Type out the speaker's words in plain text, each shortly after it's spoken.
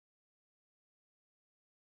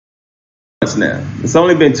now. It's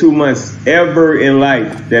only been 2 months ever in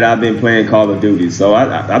life that I've been playing Call of Duty. So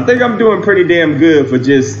I think I'm doing pretty damn good for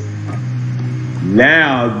just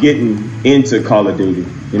now getting into Call of Duty.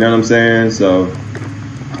 You know what I'm saying? So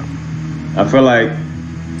I feel like,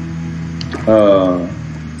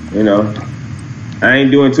 you know, I ain't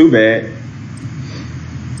doing too bad.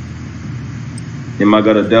 Am I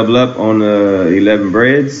gonna double up on the 11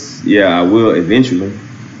 breads? Yeah, I will eventually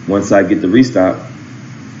once I get the restock.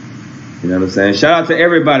 You know what I'm saying? Shout out to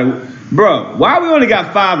everybody. Bro, why we only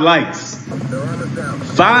got 5 likes?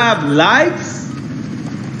 5 likes?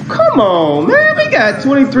 Come on, man. We got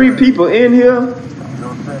 23 people in here.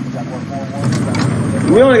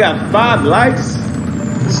 We only got 5 likes?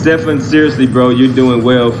 Stefan, seriously, bro, you're doing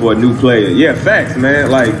well for a new player. Yeah, facts,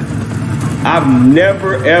 man. Like, I've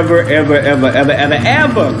never, ever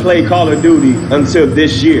played Call of Duty until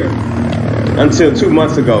this year. Until 2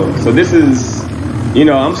 months ago. So this is... You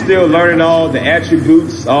know, I'm still learning all the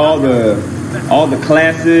attributes, all the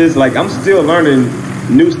classes. Like, I'm still learning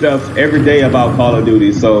new stuff every day about Call of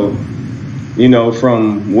Duty. So, you know,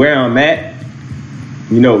 from where I'm at,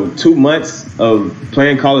 you know, 2 months of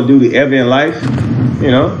playing Call of Duty ever in life, you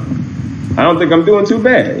know, I don't think I'm doing too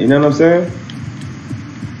bad. You know what I'm saying?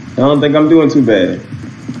 I don't think I'm doing too bad.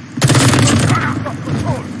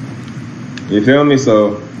 You feel me?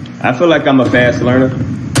 So, I feel like I'm a fast learner.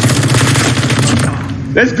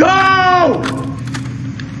 Let's go!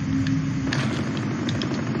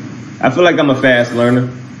 I feel like I'm a fast learner.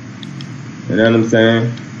 You know what I'm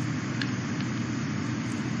saying?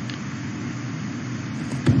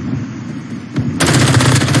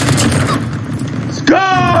 Let's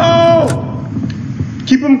go!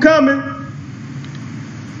 Keep them coming.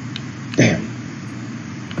 Damn.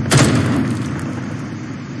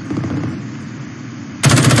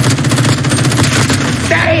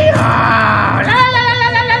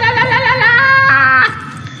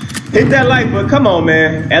 Hit that like button. Come on,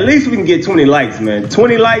 man. At least we can get 20 likes, man.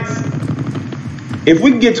 20 likes. If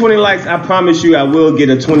we can get 20 likes, I promise you I will get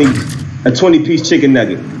a 20-piece chicken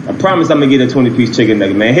nugget. I promise I'm going to get a 20-piece chicken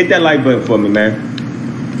nugget, man. Hit that like button for me, man.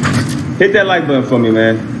 Hit that like button for me,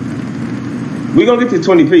 man. We're going to get to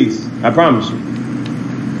 20-piece. I promise you.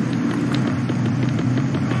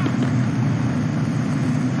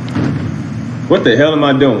 What the hell am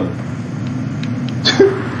I doing?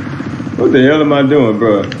 What the hell am I doing,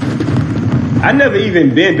 bro? I never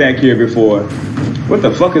even been back here before. What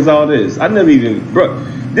the fuck is all this? I never even, bro.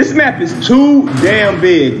 This map is too damn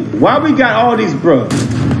big. Why we got all these, bro?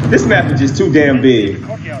 This map is just too damn big.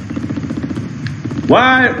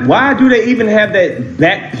 Why do they even have that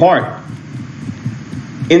back part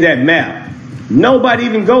in that map? Nobody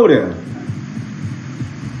even go there.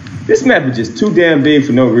 This map is just too damn big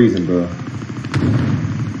for no reason, bro.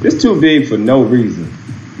 It's too big for no reason.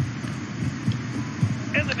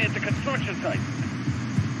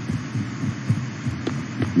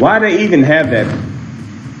 Why they even have that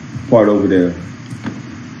part over there?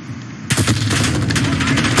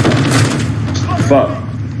 Fuck.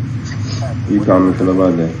 You commenting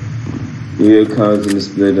about that? Here comes in the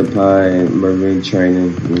split of pie and marine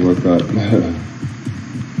training. We work up.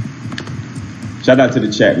 Shout out to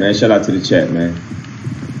the chat, man. Shout out to the chat, man.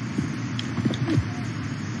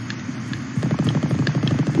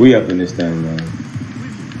 We up in this thing, man.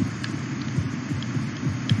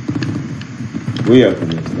 We up in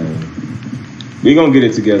this thing. We gonna get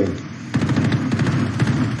it together.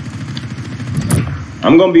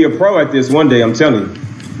 I'm gonna be a pro at this one day, I'm telling you.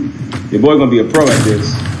 Your boy gonna be a pro at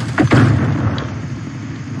this.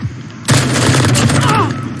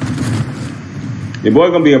 Your boy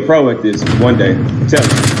gonna be a pro at this one day, I'm telling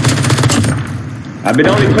you. I've been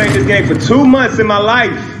only playing this game for 2 months in my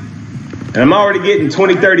life. And I'm already getting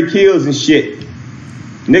 20, 30 kills and shit.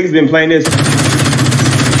 Niggas been playing this.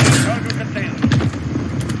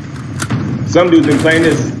 Some dudes been playing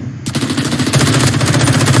this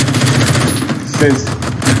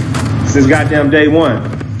since goddamn day one.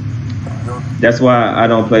 That's why I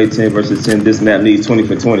don't play 10 versus 10. This map needs 20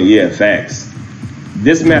 for 20. Yeah, facts.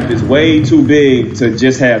 This map is way too big to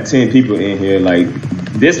just have 10 people in here. Like,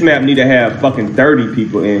 this map need to have fucking 30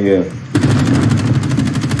 people in here.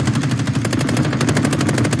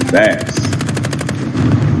 Facts.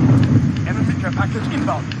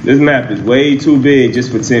 This map is way too big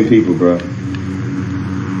just for 10 people, bro.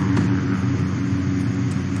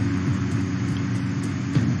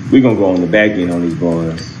 We gonna go on the back end on these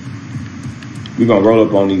boys. We gonna roll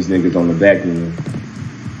up on these niggas on the back end.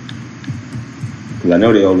 Cause I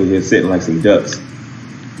know they over here sitting like some ducks.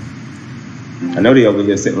 I know they over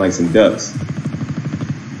here sitting like some ducks.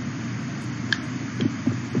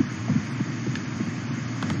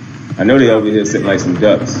 I know they over here sitting like some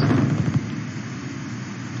ducks.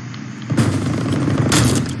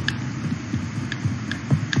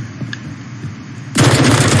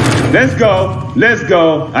 Let's go. Let's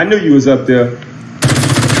go. I knew you was up there.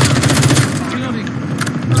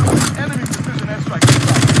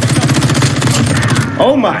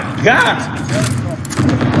 Oh my God.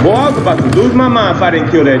 Boy, I was about to lose my mind if I didn't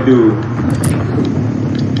kill that dude.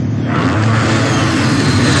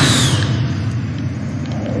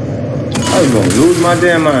 I was gonna lose my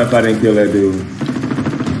damn mind if I didn't kill that dude.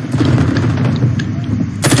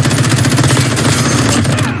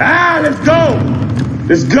 Ah, let's go!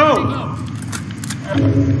 Let's go!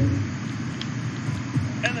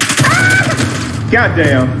 Ah!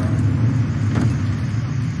 Goddamn.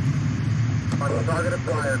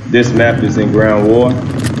 This map is in ground war.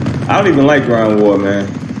 I don't even like ground war, man.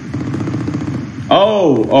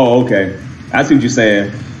 Oh, okay. I see what you're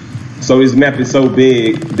saying. So this map is so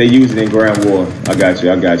big, they use it in ground war. I got you.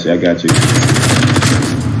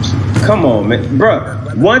 Come on, man.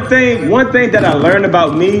 Bruh, one thing that I learned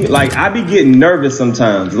about me, like, I be getting nervous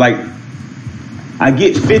sometimes. Like, I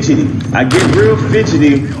get fidgety. I get real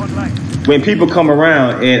fidgety when people come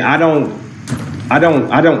around and I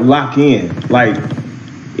don't lock in. Like,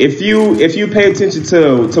 if you pay attention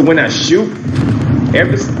to when I shoot,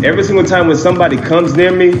 every single time when somebody comes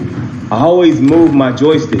near me, I always move my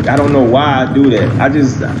joystick. I don't know why I do that.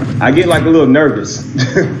 I get like a little nervous.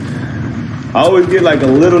 I always get like a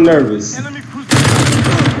little nervous.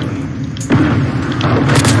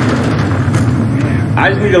 I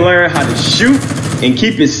just need to learn how to shoot and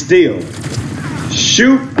keep it still.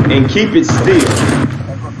 Shoot and keep it still.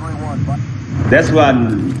 That's what I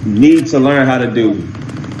need to learn how to do.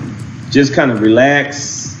 Just kind of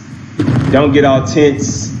relax. Don't get all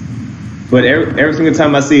tense. But every single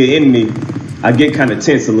time I see an enemy, I get kind of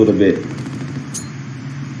tense a little bit.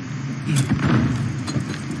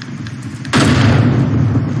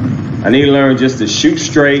 I need to learn just to shoot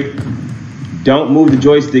straight. Don't move the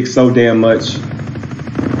joystick so damn much.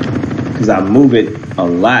 Because I move it a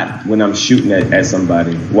lot when I'm shooting at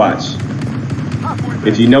somebody. Watch.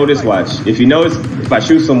 If you notice, watch. If you notice, if I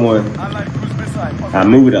shoot someone, I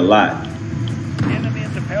move it a lot.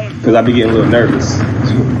 Because I be getting a little nervous.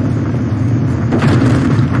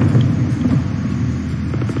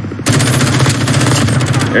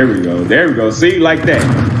 There we go. See, like that.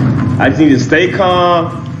 I just need to stay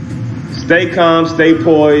calm, stay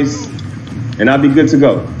poised, and I'll be good to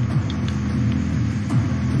go.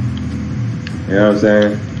 You know what I'm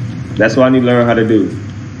saying? That's what I need to learn how to do.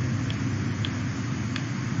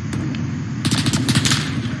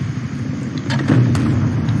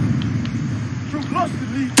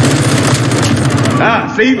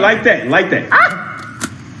 Ah, see, like that.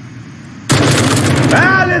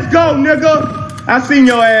 Ah, let's go, nigga. I seen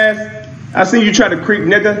your ass. I seen you try to creep,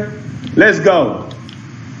 nigga. Let's go.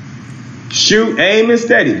 Shoot, aim, and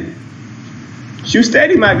steady. Shoot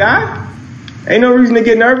steady, my guy. Ain't no reason to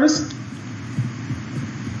get nervous.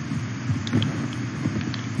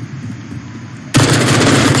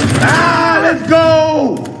 Ah, let's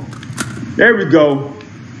go. There we go.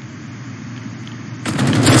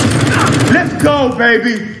 Let's go,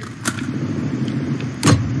 baby.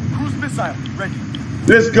 Cruise missile ready.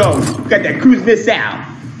 Let's go. Got that cruise missile.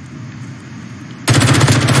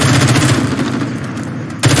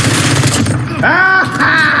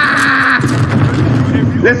 Ah!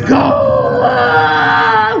 Let's go.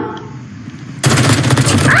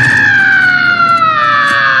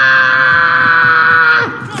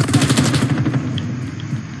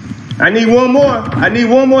 I need one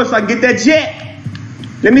more. So I can get that jet.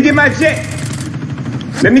 Let me get my jet.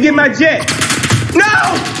 No! Let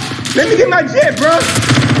me get my jet, bro.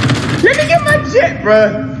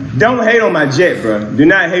 Don't hate on my jet, bro. Do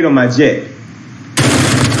not hate on my jet.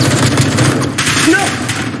 No!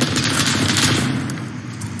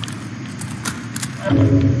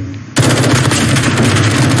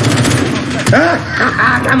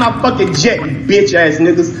 I got my fucking jet, you bitch ass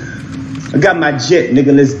niggas. I got my jet,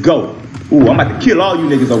 nigga. Let's go. Ooh, I'm about to kill all you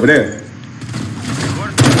niggas over there.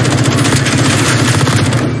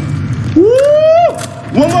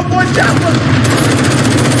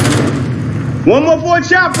 One more for a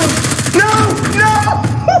chopper. No.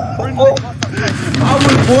 I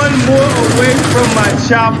was one more away from my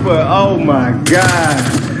chopper. Oh my God.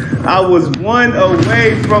 I was one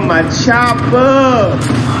away from my chopper.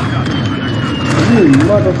 You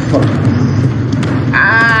motherfucker. I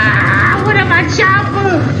wanted my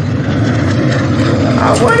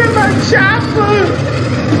chopper.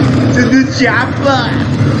 To the chopper.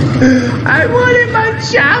 I wanted my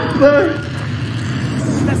chopper.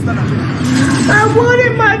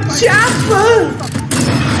 Chopper!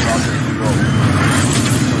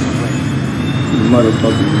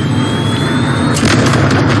 Motherfucker.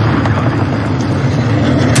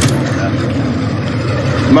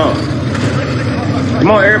 Come on.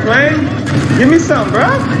 Come on, airplane. Give me some, bro.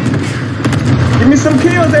 Give me some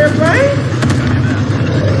kills, airplane.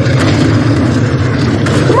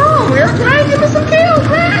 Come on, airplane. Give me some kills,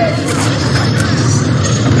 man.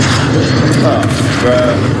 Oh,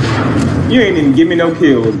 bro. You ain't even give me no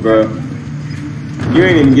kills, bro. You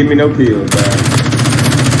ain't even give me no kills, bro.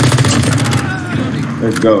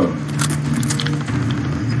 Let's go.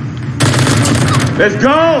 Let's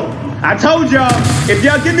go. I told y'all, if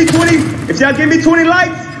y'all give me 20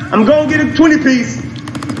 likes, I'm gonna get a 20 piece.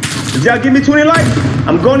 If y'all give me 20 likes,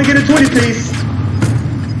 I'm gonna get a 20 piece.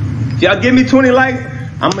 If y'all give me 20 likes,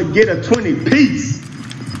 I'm gonna get a 20 piece.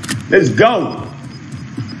 Let's go.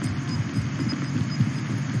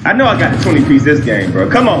 I know I got a 20 piece this game, bro.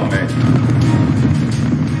 Come on, man.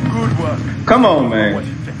 Good work. Come on, man.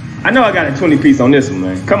 I know I got a 20 piece on this one,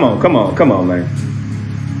 man. Come on, come on, come on, man.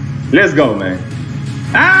 Let's go, man.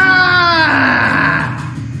 Ah!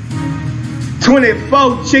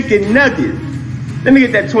 24 chicken nuggets. Let me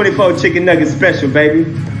get that 24 chicken nugget special, baby.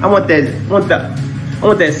 I want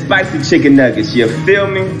that spicy chicken nuggets. You feel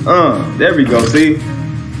me? There we go. See?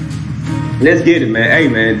 Let's get it, man. Hey,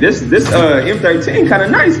 man, this M13 kind of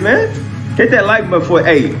nice, man. Hit that like button for,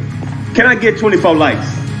 hey, can I get 24 likes?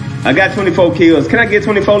 I got 24 kills. Can I get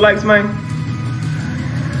 24 likes, man?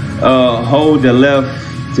 Hold the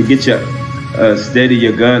left to get your steady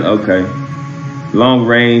your gun. Okay. Long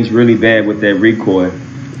range, really bad with that recoil.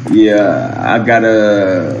 Yeah,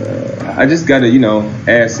 I just gotta, you know,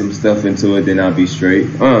 add some stuff into it, then I'll be straight.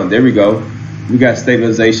 There we go. We got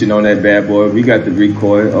stabilization on that bad boy. We got the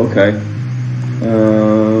recoil. Okay.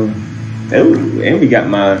 Ooh, and we got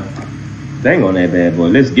my thing on that bad boy.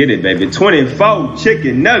 Let's get it, baby. 24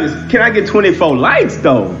 chicken nuggets. Can I get 24 likes,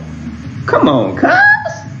 though? Come on, cuz.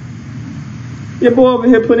 Your boy over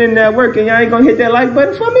here putting in that work, and y'all ain't gonna hit that like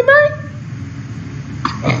button for me, man?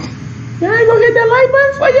 Y'all ain't gonna hit that like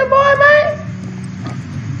button for your boy, man?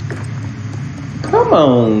 Come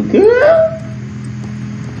on, girl.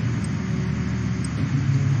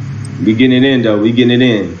 We getting it in, though. We getting it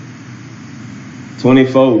in.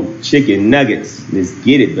 24 chicken nuggets. Let's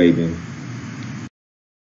get it, baby.